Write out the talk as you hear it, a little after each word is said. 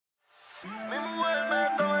Mi mujer me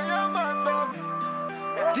está llamando.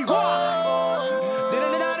 Digo,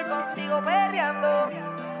 Contigo perreando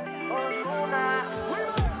con una.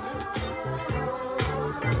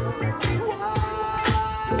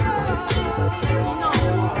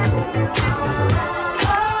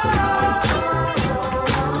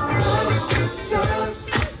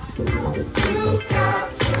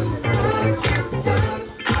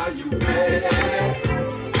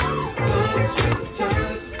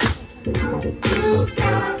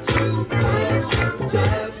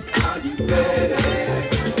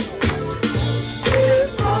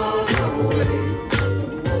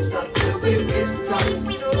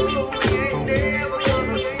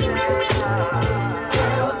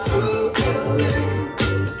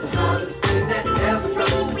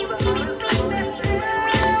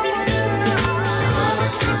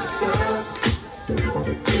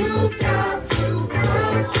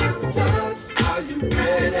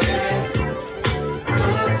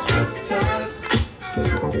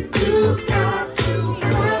 You got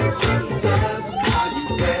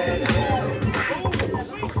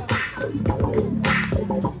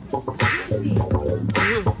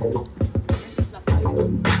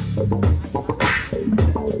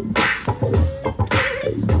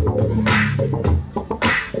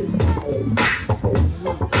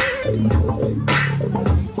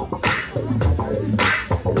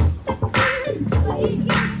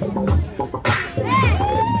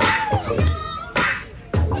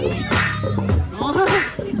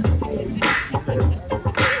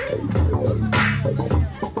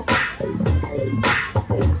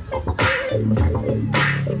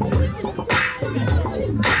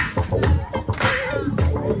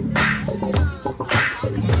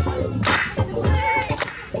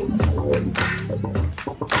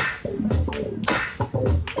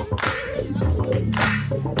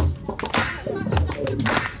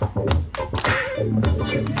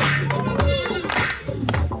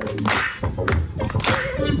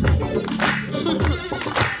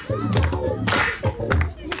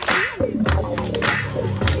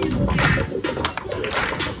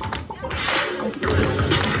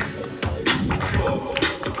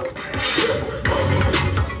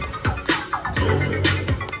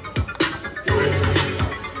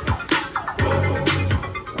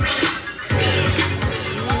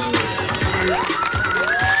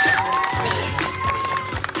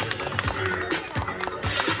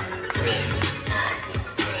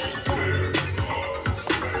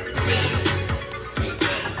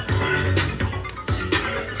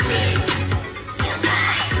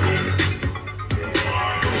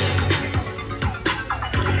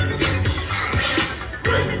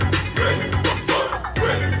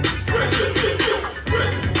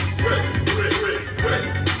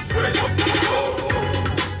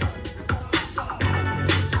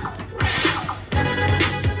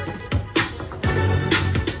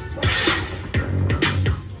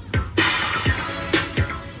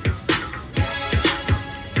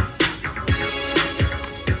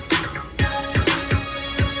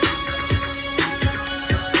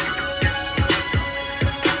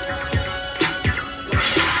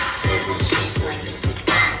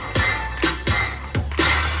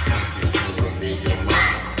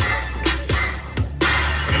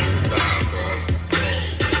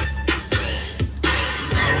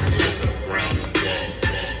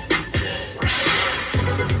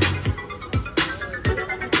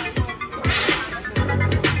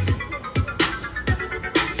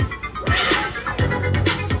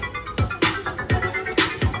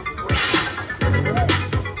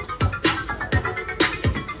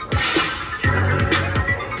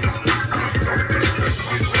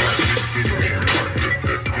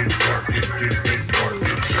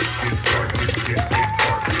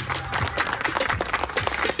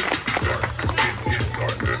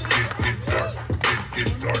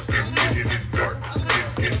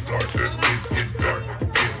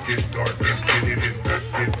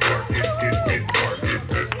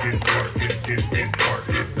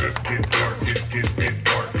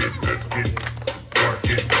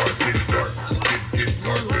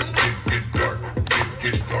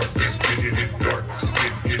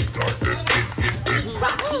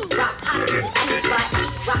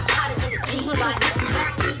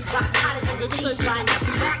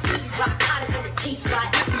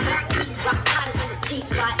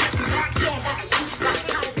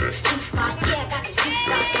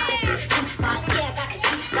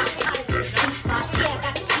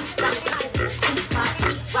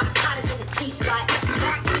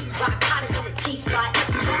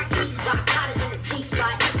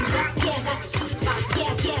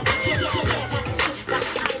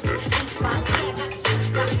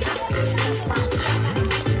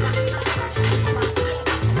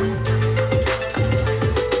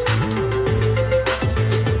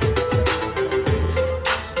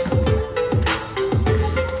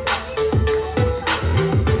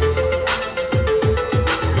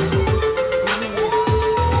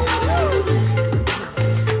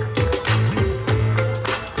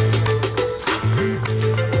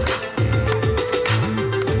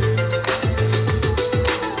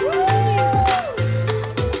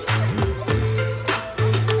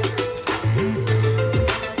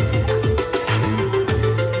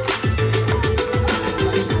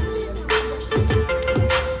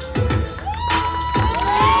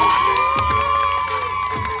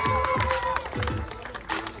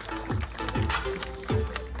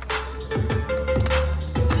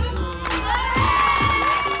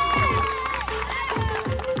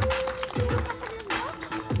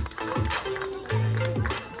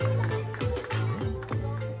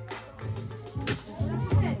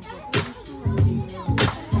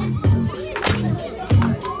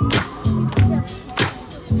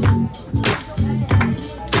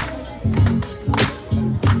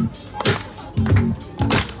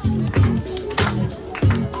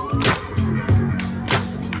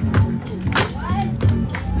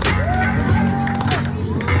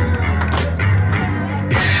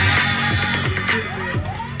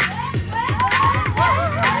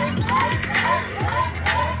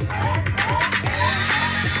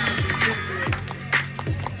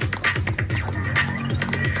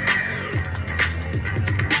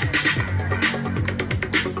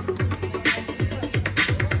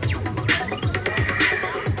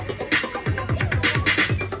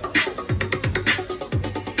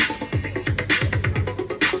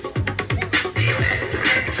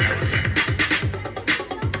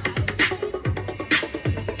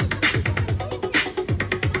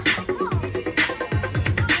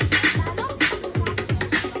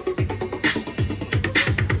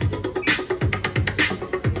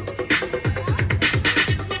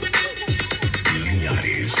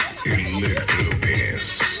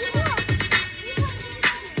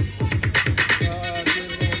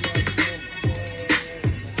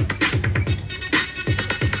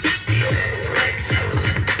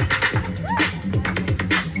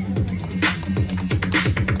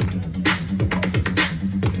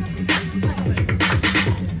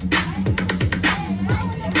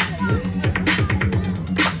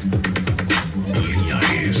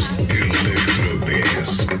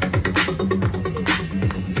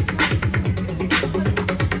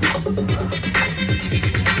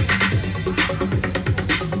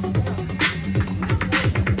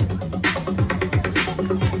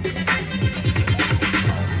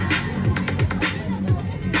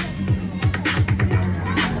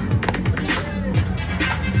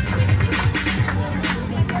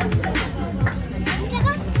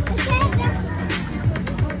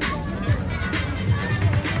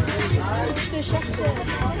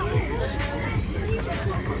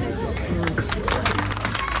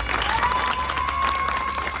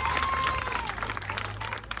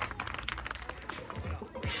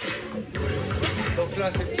là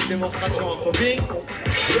ces petites démonstrations en popping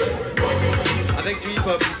avec du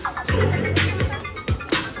hip-hop.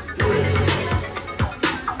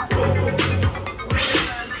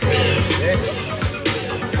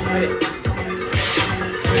 Allez.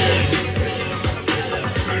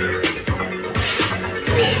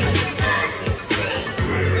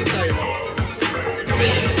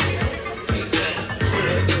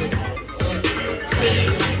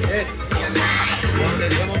 Yes. Là, on est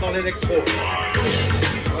vraiment dans l'électro.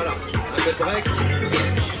 Voilà, un peu de break.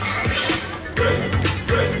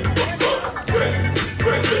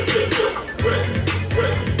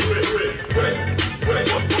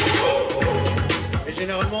 Et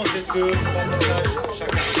généralement, c'est 2-3 passages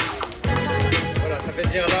chacun. Voilà, ça fait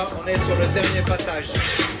dire là, on est sur le dernier passage.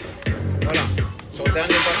 Voilà, sur le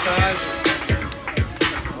dernier passage.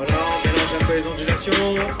 Voilà, on mélange un peu les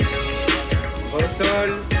ondulations. On va au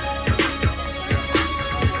sol.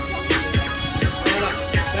 Voilà,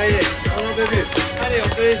 ça y est, on en début. Allez, on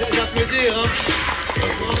peut les applaudir. Hein.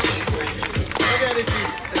 Très bien les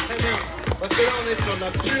filles, c'est très bien. Parce que là, on est sur de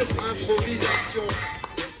la pure improvisation.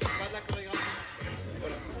 Pas de la chorégraphie.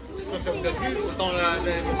 Voilà. J'espère que ça vous a plu. Autant la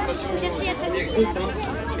démonstration du premier groupe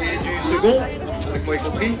et du second, avec moi y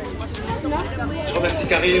compris. Je remercie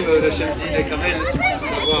Karim de Sébastien-Kamel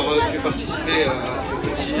d'avoir pu participer à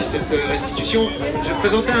cette restitution. Je vais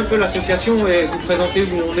présenter un peu l'association et vous présenter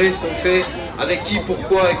où on est, ce qu'on fait, avec qui,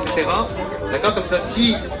 pourquoi, etc. D'accord, comme ça,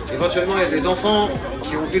 si éventuellement il y a des enfants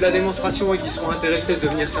qui ont vu la démonstration et qui sont intéressés de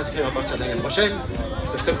venir s'inscrire à partir de l'année prochaine,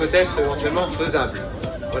 ce serait peut-être éventuellement faisable.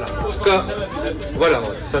 Voilà. En tout cas, voilà,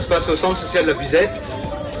 ça se passe au centre social de la Busette.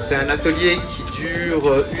 C'est un atelier qui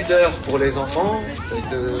dure 1 heure pour les enfants,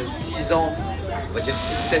 de 6 ans, on va dire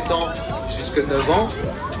 6-7 ans, jusqu'à 9 ans.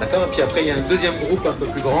 D'accord. Et puis après, il y a un deuxième groupe un peu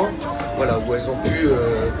plus grand, voilà, où elles ont pu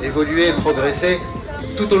évoluer et progresser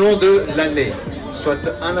tout au long de l'année, soit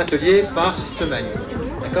un atelier par semaine.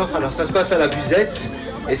 D'accord. Alors ça se passe à la Busette,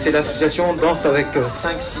 et c'est l'association Danse avec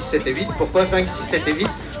 5, 6, 7 et 8. Pourquoi 5, 6, 7 et 8?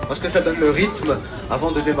 Parce que ça donne le rythme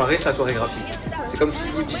avant de démarrer sa chorégraphie. C'est comme si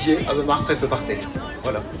vous disiez « Ave Marthe, partez ».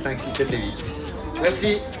 Voilà, 5, 6, 7 et 8.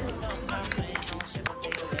 Merci.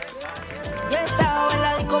 Yo estaba en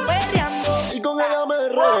la disco perreando y con ella me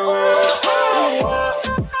enredé.